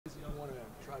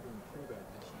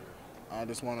I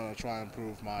just want to try and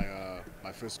improve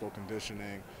my physical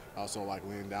conditioning. Also, like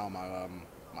lean down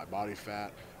my body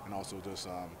fat, and also just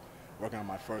working on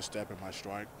my first step and my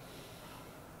strike.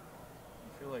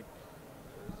 You feel like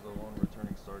as the lone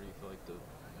returning starter, you feel like the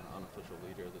unofficial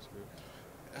leader of this group?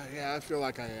 Yeah, I feel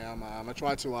like I am. I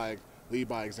try to like lead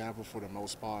by example for the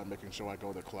most part, making sure I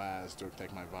go to class to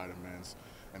take my vitamins,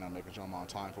 and I'm making sure I'm on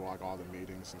time for like all the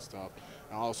meetings and stuff.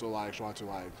 And I also like try to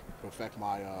like perfect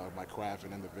my craft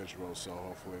and individual, so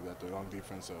hopefully that the young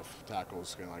defensive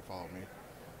tackles can like follow me.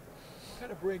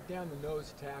 Kind of break down the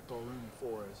nose tackle room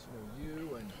for us.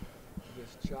 You and I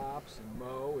guess Chops and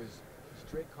Mo. Is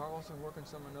Drake Carlson working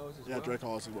some of those as Yeah, well? Drake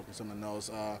Hall is working some of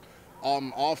those.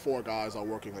 All four guys are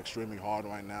working extremely hard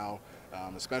right now.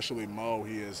 Especially Mo,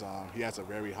 he has a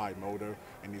very high motor,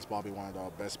 and he's probably one of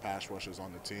the best pass rushers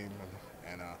on the team.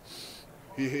 And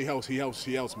he helps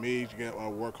me get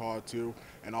work hard too.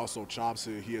 And also Chops,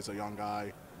 he is a young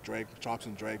guy. Chops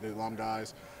and Drake, the alum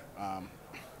guys. Um,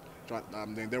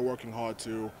 they're working hard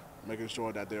too, making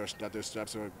sure that their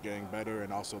steps are getting better,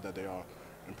 and also that they are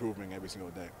improving every single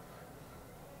day.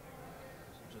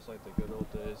 So just like the good old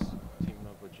days, teaming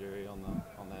up with Jerry on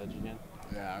the edge again.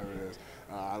 Yeah, it really is.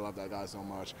 I love that guy so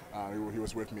much. He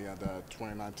was with me at the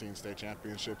 2019 state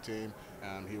championship team,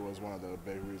 and he was one of the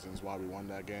big reasons why we won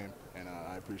that game, and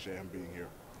I appreciate him being here.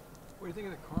 What do you think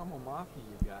of the Carmel Mafia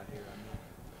you got here? I mean,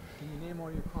 can you name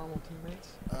all your Carmel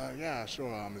teammates? Yeah,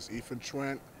 sure. It's Ethan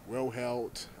Trent, Will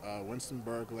Helt, Winston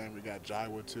Berglund. We got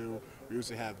Jaiwa too. We used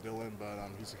to have Dylan, but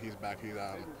he's back. He's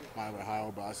Miami,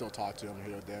 Ohio, but I still talk to him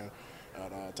here and there.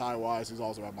 And Ty Wise, he's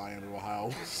also at Miami,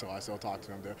 Ohio, so I still talk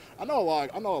to him there. I know a lot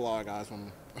of guys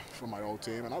from my old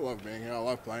team, and I love being here. I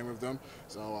love playing with them.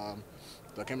 So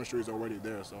the chemistry is already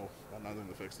there. So got nothing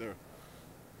to fix there.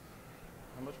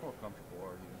 How much more comfortable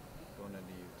are you going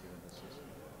into U2 in this season?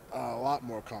 A lot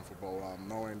more comfortable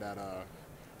knowing that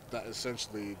that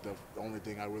essentially the only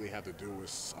thing I really have to do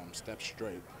is step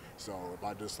straight. So if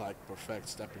I just like perfect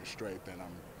stepping straight, then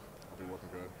I'll be working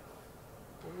good.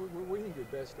 What do you think your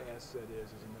best asset is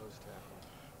as a nose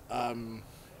tackle?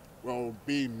 Well,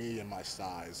 being me and my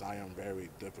size, I am very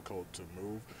difficult to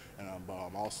move, and but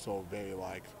I'm also very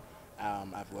like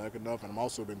athletic enough, and I'm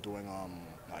also been doing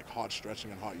like hot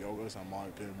stretching and hot yoga, so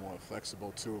I'm getting more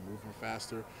flexible too, and moving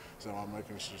faster. So I'm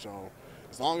making sure. So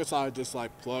as long as I just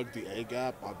like plug the A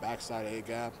gap, my backside A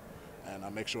gap, and I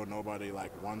make sure nobody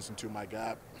like runs into my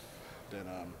gap, then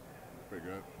pretty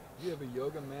good. Do you have a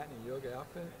yoga mat and a yoga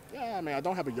outfit? Yeah, I mean, I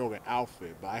don't have a yoga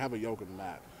outfit, but I have a yoga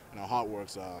mat and a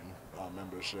HotWorks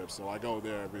membership, so I go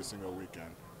there every single weekend.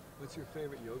 What's your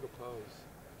favorite yoga pose?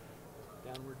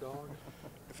 Downward dog?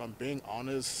 If I'm being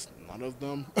honest, none of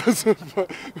them,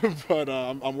 but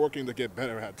I'm working to get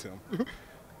better at them. I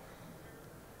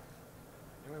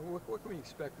mean, what can we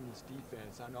expect from this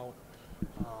defense? I know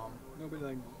nobody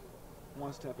like,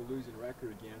 wants to have a losing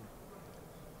record again.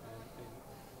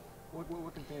 And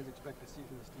what can fans expect to see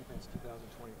from this defense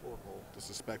 2024, Cole? Just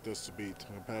expect us to be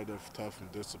competitive, tough, and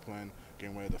disciplined,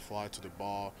 getting ready to fly to the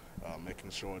ball, making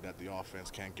sure that the offense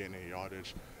can't get any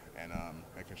yardage, and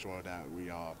making sure that we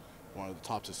are one of the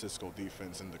top statistical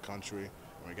defense in the country,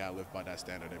 and we got to live by that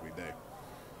standard every day.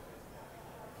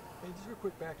 Hey, just real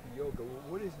quick back to yoga.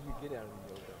 What is it you get out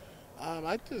of the yoga?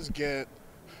 I just get,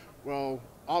 well,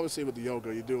 obviously with the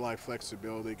yoga, you do like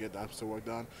flexibility, get that sort of work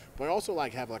done, but I also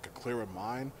like have like a clearer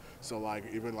mind. So like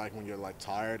even like when you're like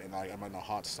tired and like I'm in a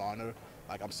hot sauna,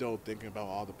 like I'm still thinking about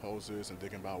all the poses and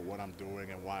thinking about what I'm doing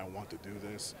and why I want to do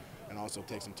this, and also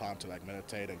take some time to like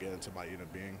meditate and get into my inner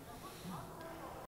being.